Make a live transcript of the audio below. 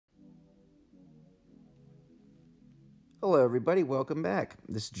Hello everybody, welcome back.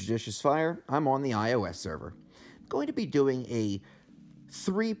 This is JudiciousFire. I'm on the iOS server. I'm going to be doing a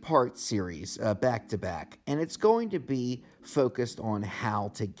three-part series back to back, and it's going to be focused on how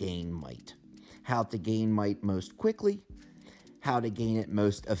to gain might. How to gain might most quickly, how to gain it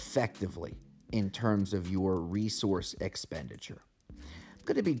most effectively in terms of your resource expenditure. I'm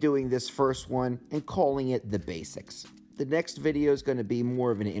going to be doing this first one and calling it the basics. The next video is going to be more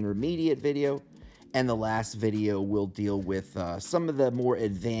of an intermediate video, and the last video will deal with some of the more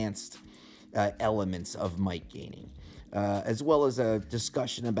advanced elements of might gaining, as well as a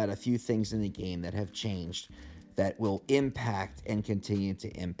discussion about a few things in the game that have changed that will impact and continue to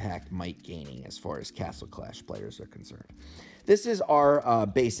impact might gaining as far as Castle Clash players are concerned. This is our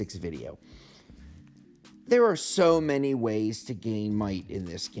basics video. There are so many ways to gain might in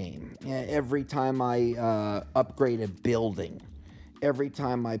this game. Every time I upgrade a building, every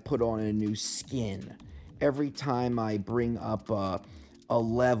time I put on a new skin, every time I bring up a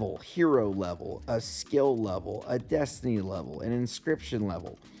level, hero level, a skill level, a destiny level, an inscription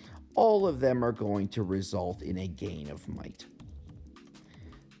level, all of them are going to result in a gain of might.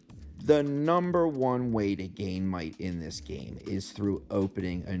 The number one way to gain might in this game is through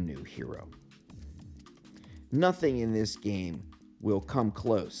opening a new hero. Nothing in this game will come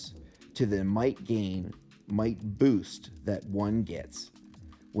close to the might gain, might boost that one gets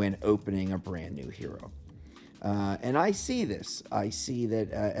when opening a brand new hero. And I see this. I see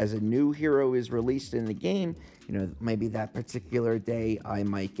that as a new hero is released in the game, maybe that particular day I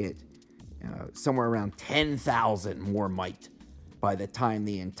might get somewhere around 10,000 more might by the time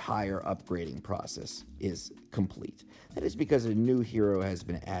the entire upgrading process is complete. That is because a new hero has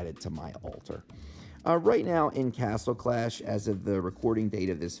been added to my altar. Right now in Castle Clash, as of the recording date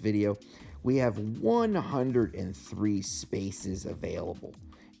of this video, we have 103 spaces available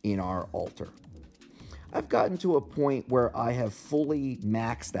in our altar. I've gotten to a point where I have fully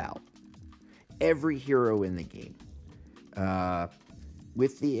maxed out every hero in the game.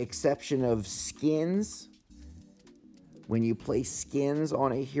 With the exception of skins. When you place skins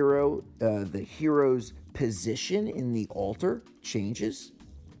on a hero, the hero's position in the altar changes.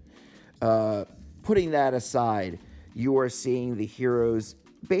 Putting that aside, you are seeing the heroes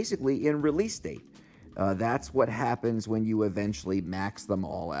basically in release date. That's what happens when you eventually max them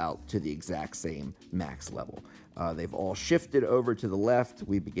all out to the exact same max level. They've all shifted over to the left.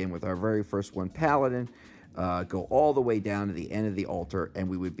 We begin with our very first one, Paladin, go all the way down to the end of the altar, and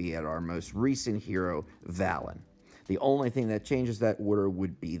we would be at our most recent hero, Valen. The only thing that changes that order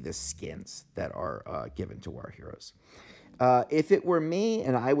would be the skins that are given to our heroes. If it were me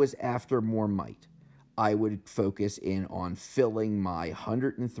and I was after more might, I would focus in on filling my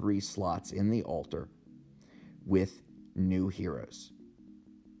 103 slots in the altar with new heroes.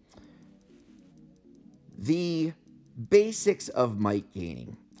 The basics of might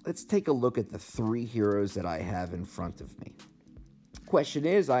gaining. Let's take a look at the three heroes that I have in front of me. Question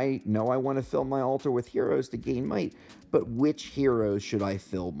is, I know I want to fill my altar with heroes to gain might, but which heroes should I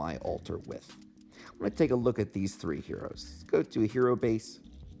fill my altar with? I'm going to take a look at these three heroes. Let's go to a hero base.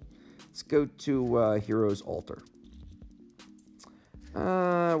 Let's go to Heroes Altar.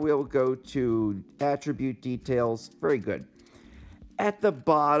 We'll go to Attribute Details. Very good. At the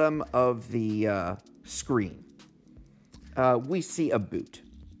bottom of the screen, we see a boot.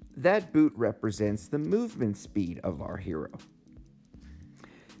 That boot represents the movement speed of our hero.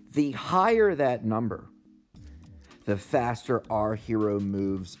 The higher that number, the faster our hero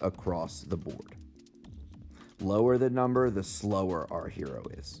moves across the board. Lower the number, the slower our hero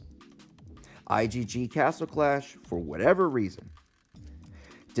is. IGG Castle Clash, for whatever reason,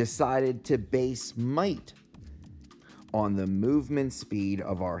 decided to base might on the movement speed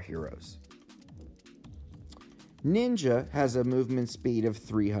of our heroes. Ninja has a movement speed of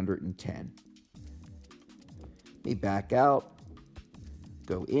 310. Let me back out,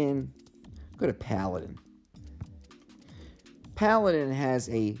 go in, go to Paladin. Paladin has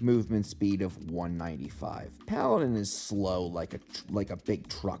a movement speed of 195. Paladin is slow like a big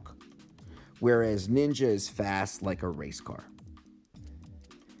truck, whereas Ninja is fast like a race car.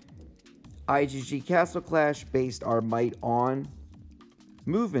 IGG Castle Clash based our might on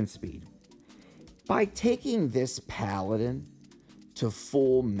movement speed. By taking this Paladin to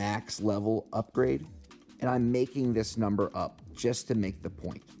full max level upgrade, and I'm making this number up just to make the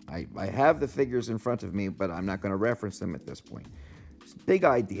point. I have the figures in front of me, but I'm not going to reference them at this point. It's a big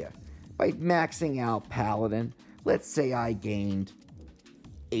idea. By maxing out Paladin, let's say I gained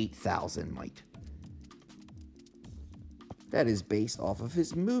 8,000 might. That is based off of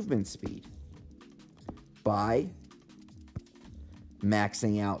his movement speed. By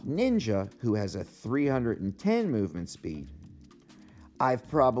Maxing out Ninja, who has a 310 movement speed, I've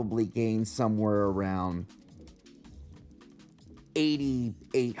probably gained somewhere around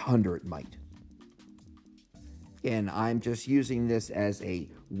 8,800 might. And I'm just using this as a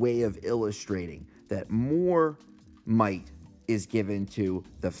way of illustrating that more might is given to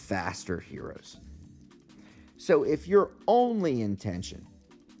the faster heroes. So if your only intention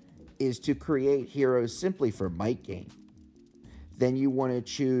is to create heroes simply for might gain, then you want to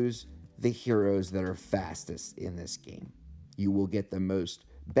choose the heroes that are fastest in this game. You will get the most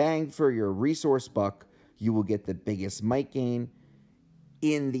bang for your resource buck. You will get the biggest might gain.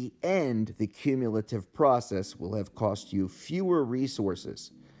 In the end, the cumulative process will have cost you fewer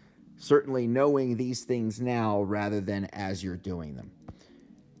resources. Certainly knowing these things now rather than as you're doing them.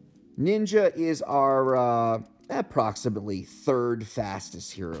 Ninja is our approximately third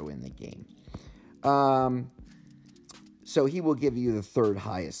fastest hero in the game. So he will give you the third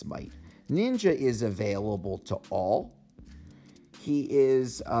highest might. Ninja is available to all. He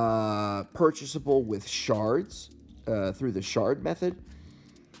is purchasable with shards through the shard method.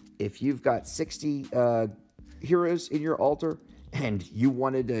 If you've got 60 heroes in your altar and you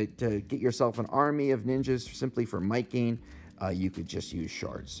wanted to get yourself an army of ninjas simply for might gain, you could just use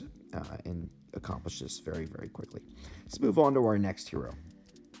shards and accomplish this very, very quickly. Let's move on to our next hero.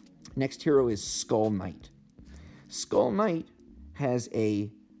 Next hero is Skull Knight. Skull Knight has a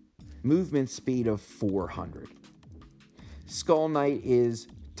movement speed of 400. Skull Knight is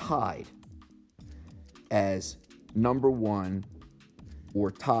tied as number 1 or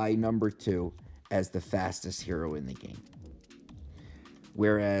tie number 2 as the fastest hero in the game.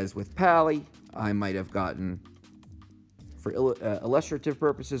 Whereas with Pally, I might have gotten, for illustrative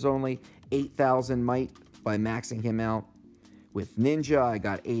purposes only, 8,000 might by maxing him out. With Ninja, I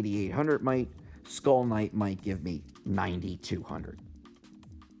got 8,800 might. Skull Knight might give me 9,200.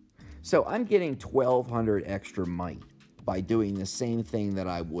 So I'm getting 1,200 extra might by doing the same thing that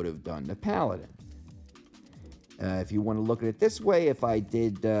I would have done to Paladin. If you want to look at it this way, if I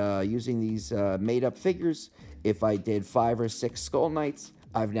did, using these made-up figures, if I did 5 or 6 Skull Knights,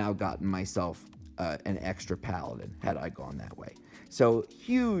 I've now gotten myself an extra Paladin, had I gone that way. So,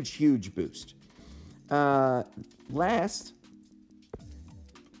 huge, huge boost. Last,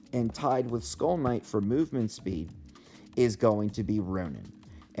 and tied with Skull Knight for movement speed, is going to be Ronin.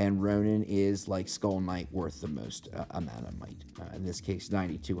 And Ronin is, like Skull Knight, worth the most amount of might. In this case,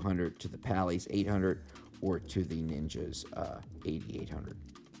 9,200 to the Pallies, 800, or to the Ninjas, 8,800.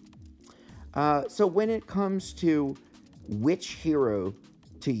 So when it comes to which hero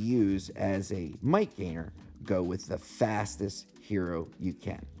to use as a might gainer, go with the fastest hero you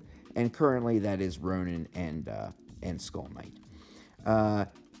can. And currently that is Ronin and Skull Knight.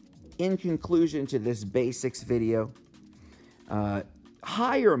 In conclusion to this basics video,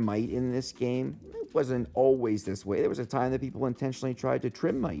 higher might in this game, it wasn't always this way. There was a time that people intentionally tried to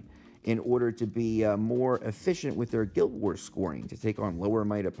trim might in order to be more efficient with their Guild Wars scoring, to take on lower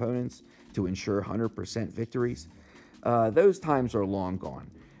might opponents, to ensure 100% victories. Those times are long gone.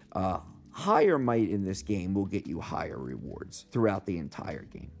 Higher might in this game will get you higher rewards throughout the entire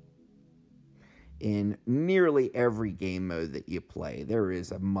game. In nearly every game mode that you play, there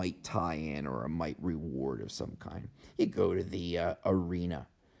is a might tie-in or a might reward of some kind. You go to the arena,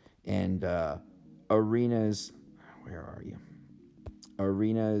 and arenas, where are you?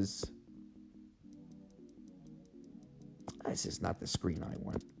 Arenas, this is not the screen I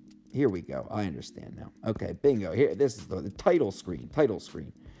want. Here we go. I understand now. Okay, bingo. Here, this is the title screen. Title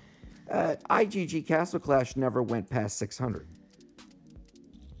screen. IGG Castle Clash never went past 600.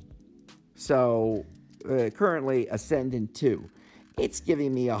 So, currently, Ascendant 2, it's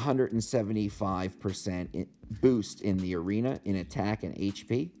giving me 175% boost in the arena in attack and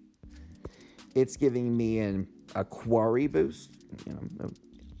HP. It's giving me a quarry boost,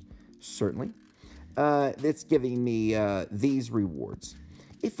 certainly. It's giving me these rewards.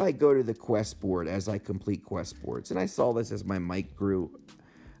 If I go to the quest board as I complete quest boards, and I saw this as my might grew,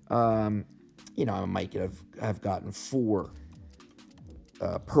 I might have gotten 4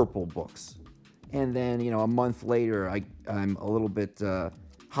 purple books. And then, a month later, I'm a little bit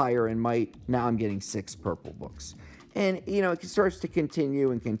higher in might. Now I'm getting 6 purple books. And, it starts to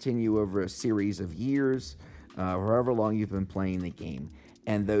continue and continue over a series of years, however long you've been playing the game.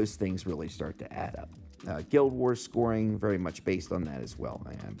 And those things really start to add up. Guild Wars scoring, very much based on that as well.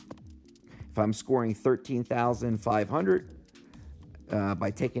 If I'm scoring 13,500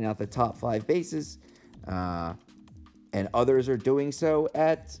 by taking out the top 5 bases, and others are doing so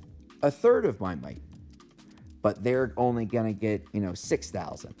at a third of my might, but they're only going to get,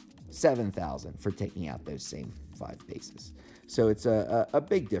 6,000, 7,000 for taking out those same 5 bases. So it's a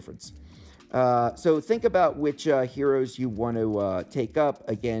big difference. So think about which heroes you want to take up.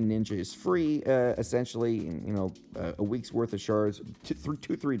 Again, Ninja is free, essentially, you know, a week's worth of shards,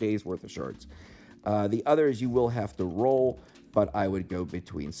 3 days worth of shards. The others you will have to roll, but I would go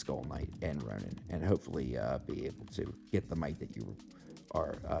between Skull Knight and Ronin, and hopefully be able to get the might that you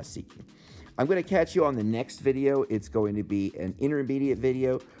are seeking. I'm going to catch you on the next video. It's going to be an intermediate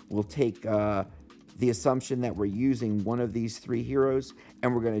video. We'll take the assumption that we're using one of these 3 heroes,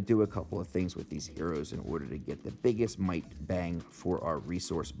 and we're going to do a couple of things with these heroes in order to get the biggest might bang for our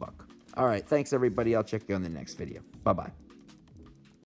resource buck. All right, thanks everybody. I'll check you on the next video. Bye-bye.